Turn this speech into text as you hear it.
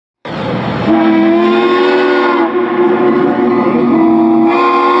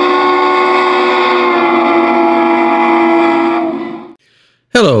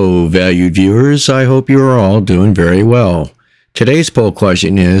valued viewers, I hope you are all doing very well. Today's poll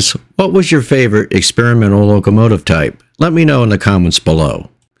question is, what was your favorite experimental locomotive type? Let me know in the comments below.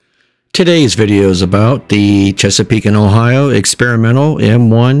 Today's video is about the Chesapeake, Ohio experimental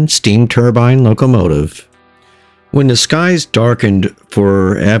M1 steam turbine locomotive. When the skies darkened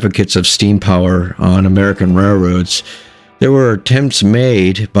for advocates of steam power on American railroads, there were attempts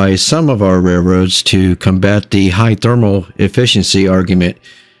made by some of our railroads to combat the high thermal efficiency argument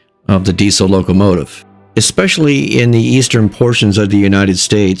of the diesel locomotive. Especially in the eastern portions of the United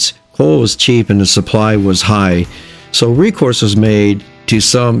States, coal was cheap and the supply was high, so recourse was made to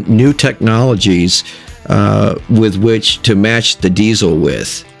some new technologies with which to match the diesel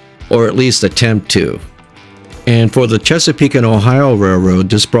with, or at least attempt to. And for the Chesapeake and Ohio Railroad,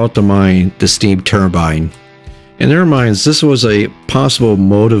 this brought to mind the steam turbine. In their minds, this was a possible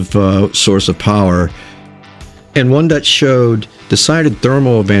motive source of power, and one that showed decided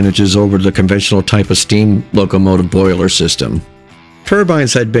thermal advantages over the conventional type of steam locomotive boiler system.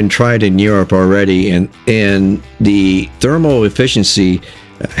 Turbines had been tried in Europe already, and the thermal efficiency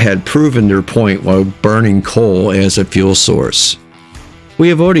had proven their point while burning coal as a fuel source. We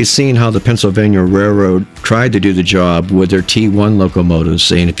have already seen how the Pennsylvania Railroad tried to do the job with their T1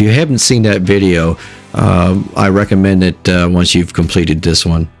 locomotives, and if you haven't seen that video, I recommend it once you've completed this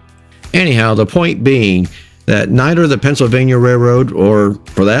one. Anyhow, the point being that neither the Pennsylvania Railroad, or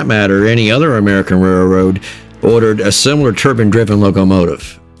for that matter any other American railroad, ordered a similar turbine-driven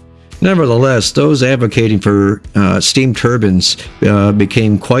locomotive. Nevertheless, those advocating for steam turbines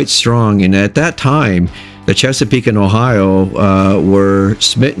became quite strong, and at that time the Chesapeake and Ohio were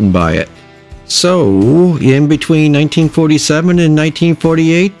smitten by it. So, in between 1947 and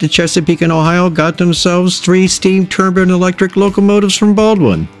 1948, the Chesapeake and Ohio got themselves 3 steam turbine electric locomotives from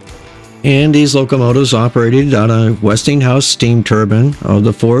Baldwin. And these locomotives operated on a Westinghouse steam turbine of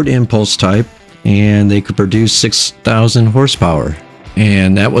the Ford Impulse type, and they could produce 6,000 horsepower.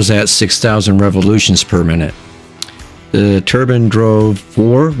 And that was at 6,000 revolutions per minute. The turbine drove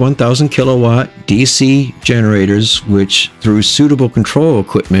 4 1,000 kilowatt DC generators, which through suitable control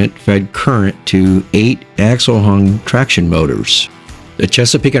equipment fed current to 8 axle-hung traction motors. The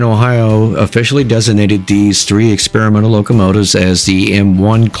Chesapeake and Ohio officially designated these 3 experimental locomotives as the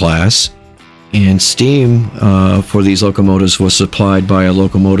M1 class, and steam for these locomotives was supplied by a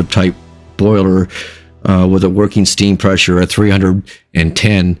locomotive type boiler with a working steam pressure at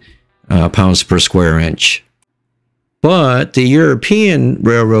 310 pounds per square inch. But the European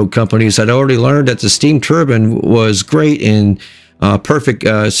railroad companies had already learned that the steam turbine was great in perfect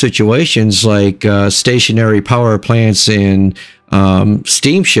situations like stationary power plants and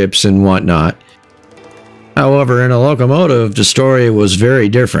steamships and whatnot. However, in a locomotive, the story was very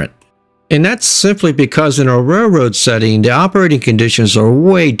different. And that's simply because in a railroad setting, the operating conditions are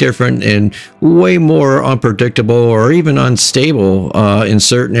way different and way more unpredictable or even unstable in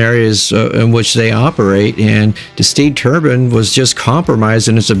certain areas in which they operate. And the steam turbine was just compromised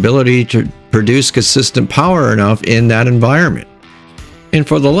in its ability to produce consistent power enough in that environment. And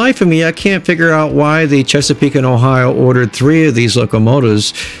for the life of me, I can't figure out why the Chesapeake and Ohio ordered 3 of these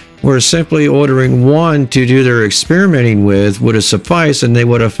locomotives, where simply ordering 1 to do their experimenting with would have sufficed, and they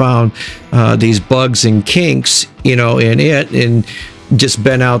would have found these bugs and kinks, you know, in it, and just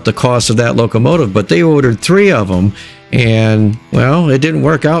bent out the cost of that locomotive. But they ordered 3 of them, and well, it didn't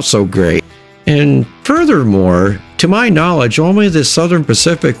work out so great. And furthermore, to my knowledge, only the Southern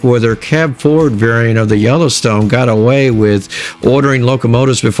Pacific with their cab forward variant of the Yellowstone got away with ordering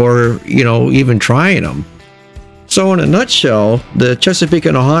locomotives before, you know, even trying them. So in a nutshell, the Chesapeake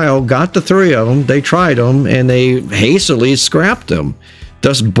and Ohio got the 3 of them, they tried them, and they hastily scrapped them,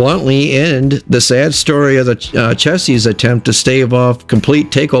 thus bluntly end the sad story of the Chessie's attempt to stave off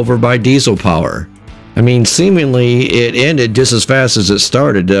complete takeover by diesel power. I mean, seemingly it ended just as fast as it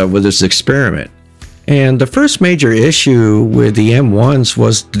started with this experiment. And the first major issue with the M1s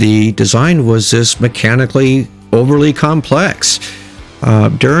was the design was just mechanically overly complex.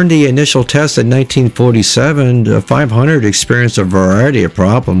 During the initial test in 1947, the 500 experienced a variety of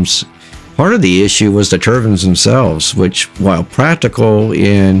problems. Part of the issue was the turbines themselves, which, while practical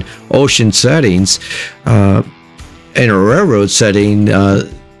in ocean settings, in a railroad setting,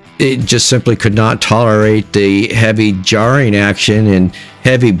 it just simply could not tolerate the heavy jarring action and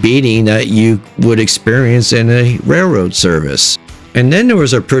heavy beating that you would experience in a railroad service. And then there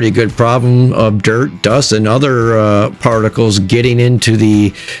was a pretty good problem of dirt, dust, and other particles getting into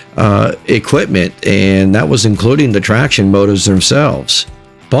the equipment, and that was including the traction motors themselves.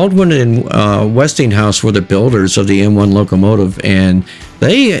 Baldwin and Westinghouse were the builders of the M1 locomotive, and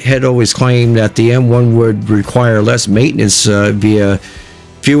they had always claimed that the M1 would require less maintenance via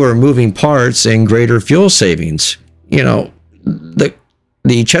fewer moving parts and greater fuel savings. You know,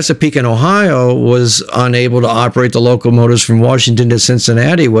 the Chesapeake and Ohio was unable to operate the locomotives from Washington to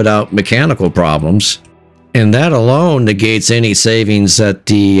Cincinnati without mechanical problems. And that alone negates any savings that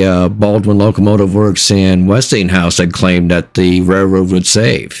the Baldwin Locomotive Works in Westinghouse had claimed that the railroad would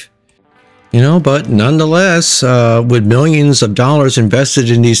save. You know, but nonetheless, with millions of dollars invested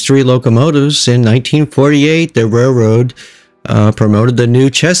in these 3 locomotives, in 1948, the railroad promoted the new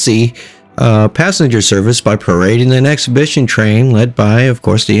Chessie passenger service by parading an exhibition train led by, of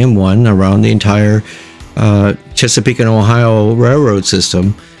course, the M1 around the entire Chesapeake and Ohio railroad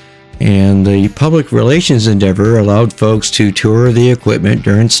system. And the public relations endeavor allowed folks to tour the equipment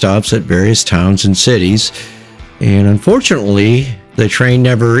during stops at various towns and cities. And unfortunately, the train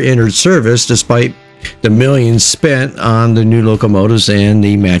never entered service despite the millions spent on the new locomotives and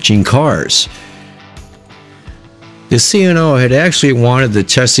the matching cars. The C&O had actually wanted the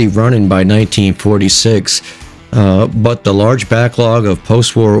Chessie running by 1946, but the large backlog of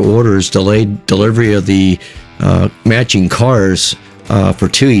post-war orders delayed delivery of the matching cars for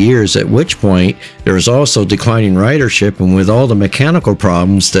 2 years, at which point there was also declining ridership, and with all the mechanical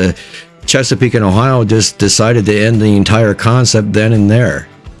problems, the Chesapeake and Ohio just decided to end the entire concept then and there.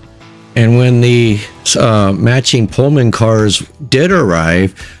 And when the matching Pullman cars did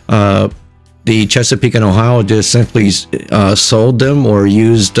arrive, the Chesapeake and Ohio just simply sold them or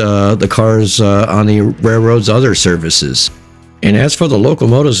used the cars on the railroad's other services. And as for the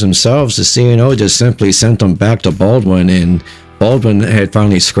locomotives themselves, the C&O just simply sent them back to Baldwin, and Baldwin had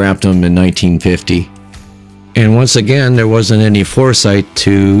finally scrapped them in 1950. And once again, there wasn't any foresight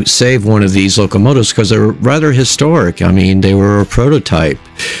to save one of these locomotives because they're rather historic. I mean, they were a prototype,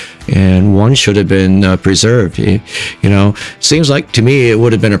 and one should have been preserved. You know, seems like to me it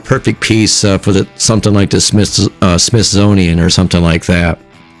would have been a perfect piece for something like the Smithsonian or something like that.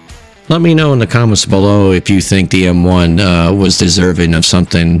 Let me know in the comments below if you think the M1 was deserving of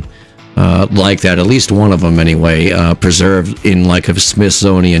something like that, at least one of them anyway, preserved in like a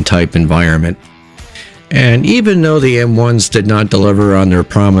Smithsonian type environment. And even though the M1s did not deliver on their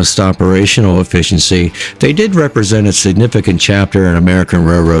promised operational efficiency, they did represent a significant chapter in American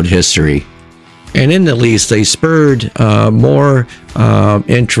railroad history. And in the least, they spurred more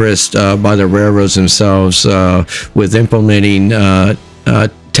interest by the railroads themselves with implementing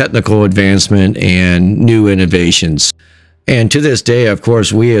technical advancement and new innovations. And to this day, of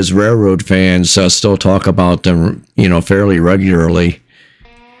course, we as railroad fans still talk about them, you know, fairly regularly.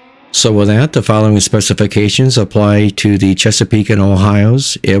 So with that, the following specifications apply to the Chesapeake and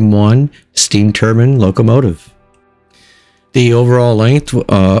Ohio's M1 steam turbine locomotive. The overall length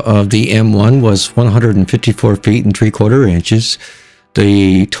of the M1 was 154 feet and 3/4 inches.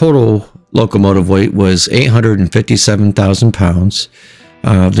 The total locomotive weight was 857,000 pounds.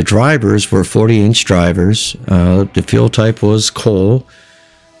 The drivers were 40-inch drivers. The fuel type was coal.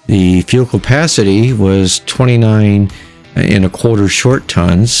 The fuel capacity was 29.25 short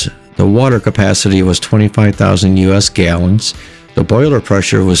tons. The water capacity was 25,000 US gallons. The boiler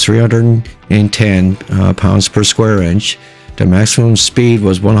pressure was 310 pounds per square inch. The maximum speed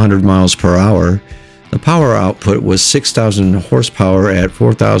was 100 miles per hour. The power output was 6,000 horsepower at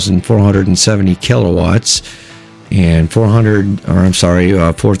 4,470 kilowatts and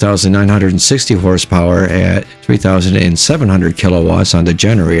 4,960 horsepower at 3,700 kilowatts on the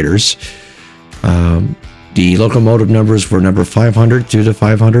generators. The locomotive numbers were number 500 through to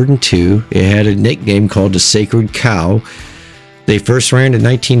 502. It had a nickname called the Sacred Cow. They first ran in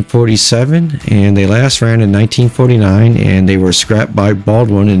 1947 and they last ran in 1949, and they were scrapped by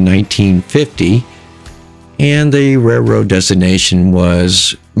Baldwin in 1950. And the railroad designation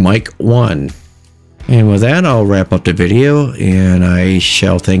was Mike 1. And with that, I'll wrap up the video, and I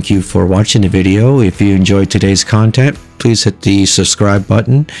shall thank you for watching the video. If you enjoyed today's content, please hit the subscribe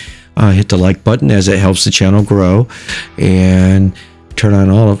button. Hit the like button as it helps the channel grow, and turn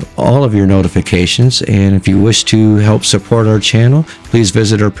on all of your notifications. And if you wish to help support our channel, please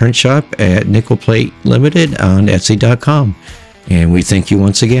visit our print shop at Nickel Plate Limited on Etsy.com. And we thank you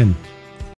once again.